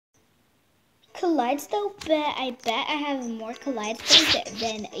Clydesdale, but I bet I have more Clydesdales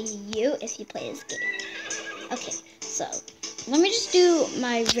than you if you play this game. Okay, so let me just do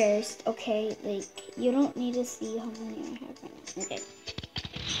my rarest, okay? Like, you don't need to see how many I have right now. Okay.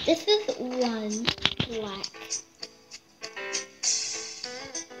 This is one black.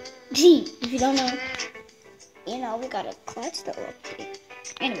 Gee, if you don't know, you know, we got a Clydesdale update.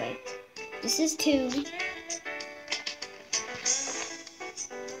 Anyway, this is two.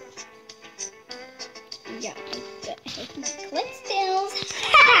 Yeah, I have my Clydesdales.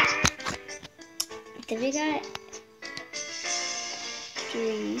 Then we got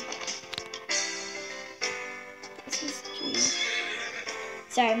three. This is three.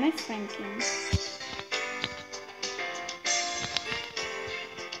 Sorry, my friend came.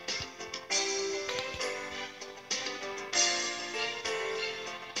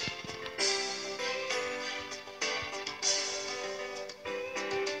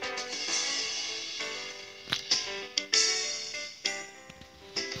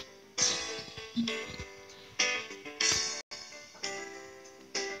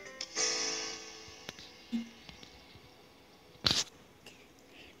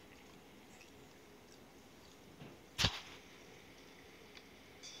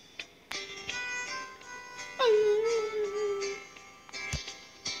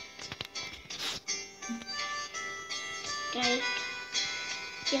 Guys,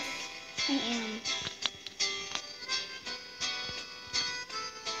 yes, I am.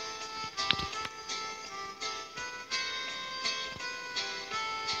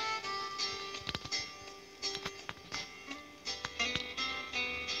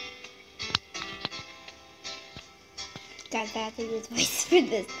 Guys, I have to use voice for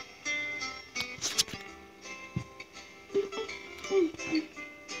this.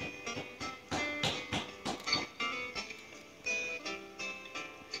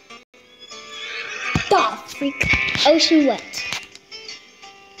 The freak ocean wet.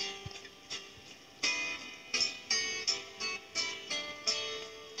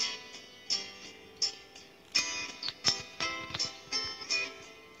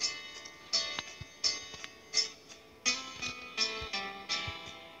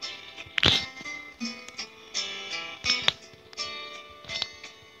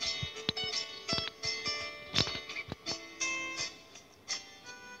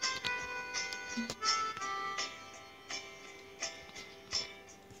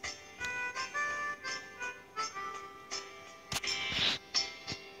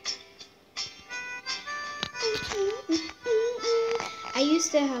 I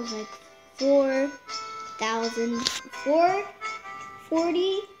used to have like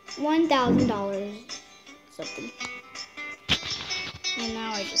 $41,000 something, and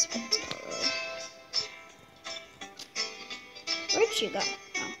now I just spent it all. Where'd she go?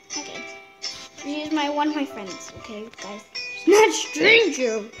 Oh, okay. She's one of my friends. Okay, guys, she's not a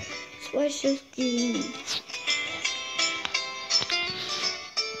stranger. That's why she's green.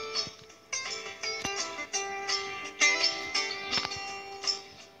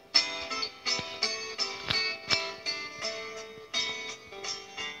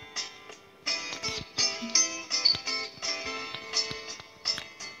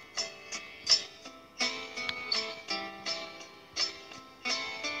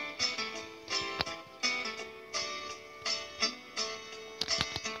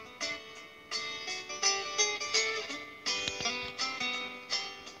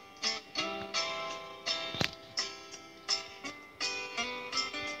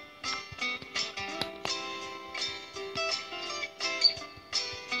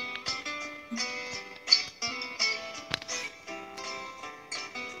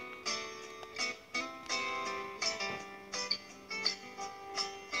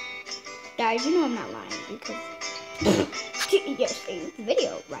 Guys, you know I'm not lying because you're seeing the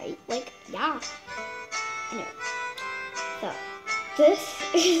video, right? Like, yeah. Anyway, so this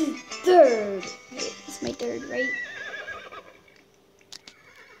is third. Wait, it's my third, right?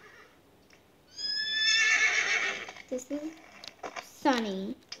 This is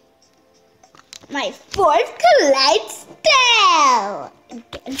Sunny. My fourth Clydesdale.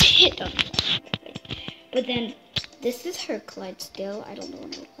 But then this is her Clydesdale. I don't know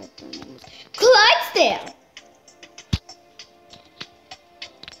what her Clydesdale name is. Clydesdale!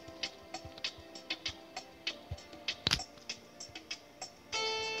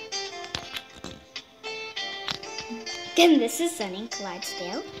 Then this is Sunny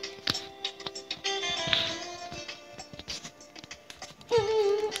Clydesdale.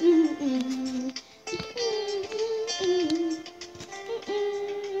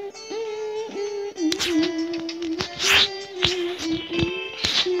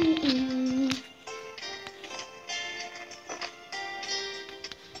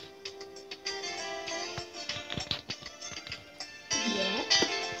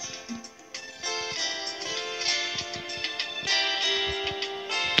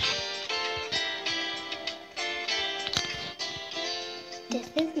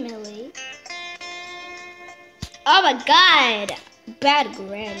 Oh my god! Bad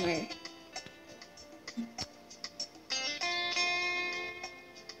grammar.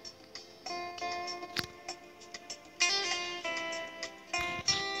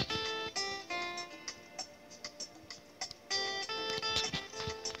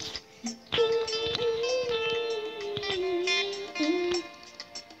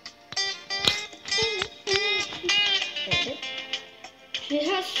 She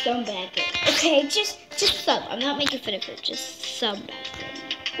has some bad grammar. Okay, just some. I'm not making fun of her. Just some bad grammar.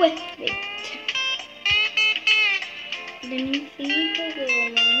 Wait. Let me see the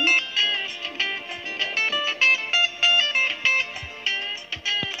little one.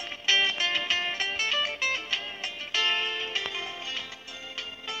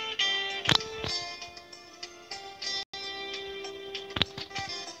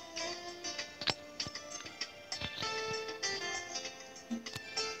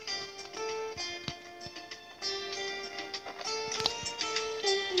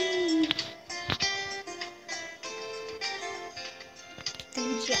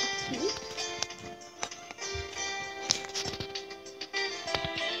 Jackie.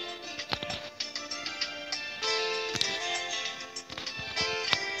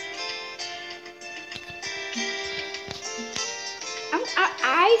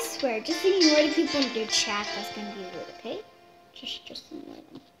 I swear, just ignore the people in your chat that's gonna be rude, okay? Just ignore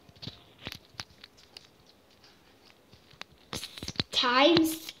them. Time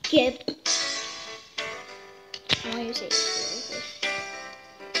skip. I want you to say it.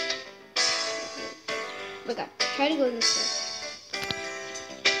 Oh my god, try to go this way.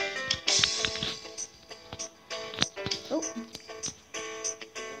 Oh.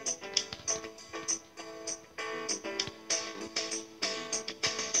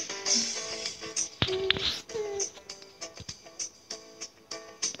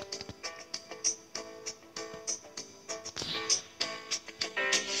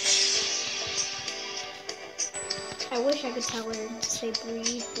 I wish I could tell her to say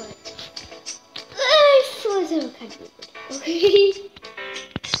breathe, but I feel like that would kind of be weird.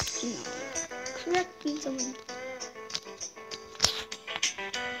 Okay? No. Correct me, someone.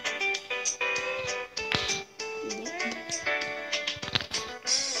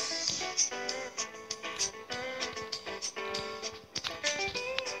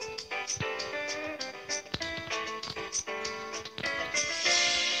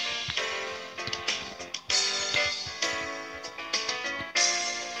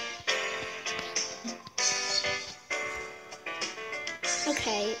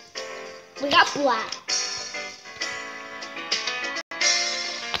 Okay, we got black.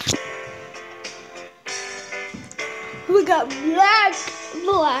 We got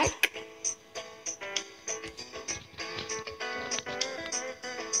black.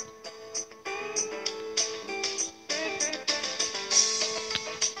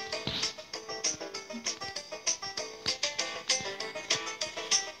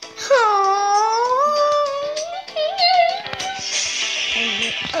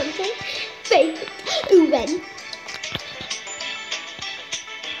 Okay, favorite when.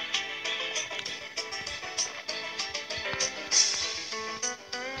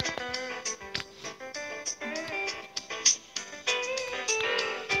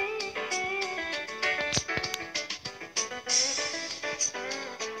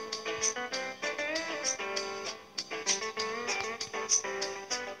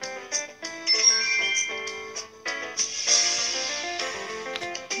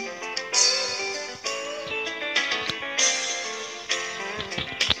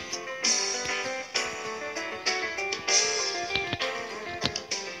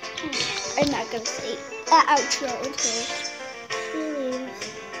 I'm not gonna say that outro until she leaves.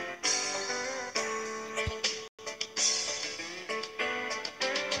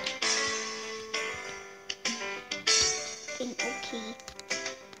 Okay.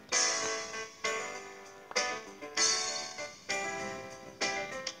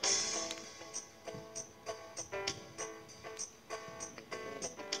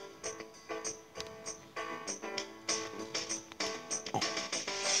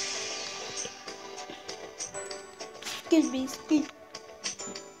 Excuse me.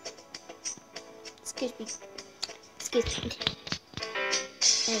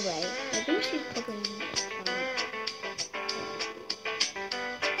 Anyway, I think she's probably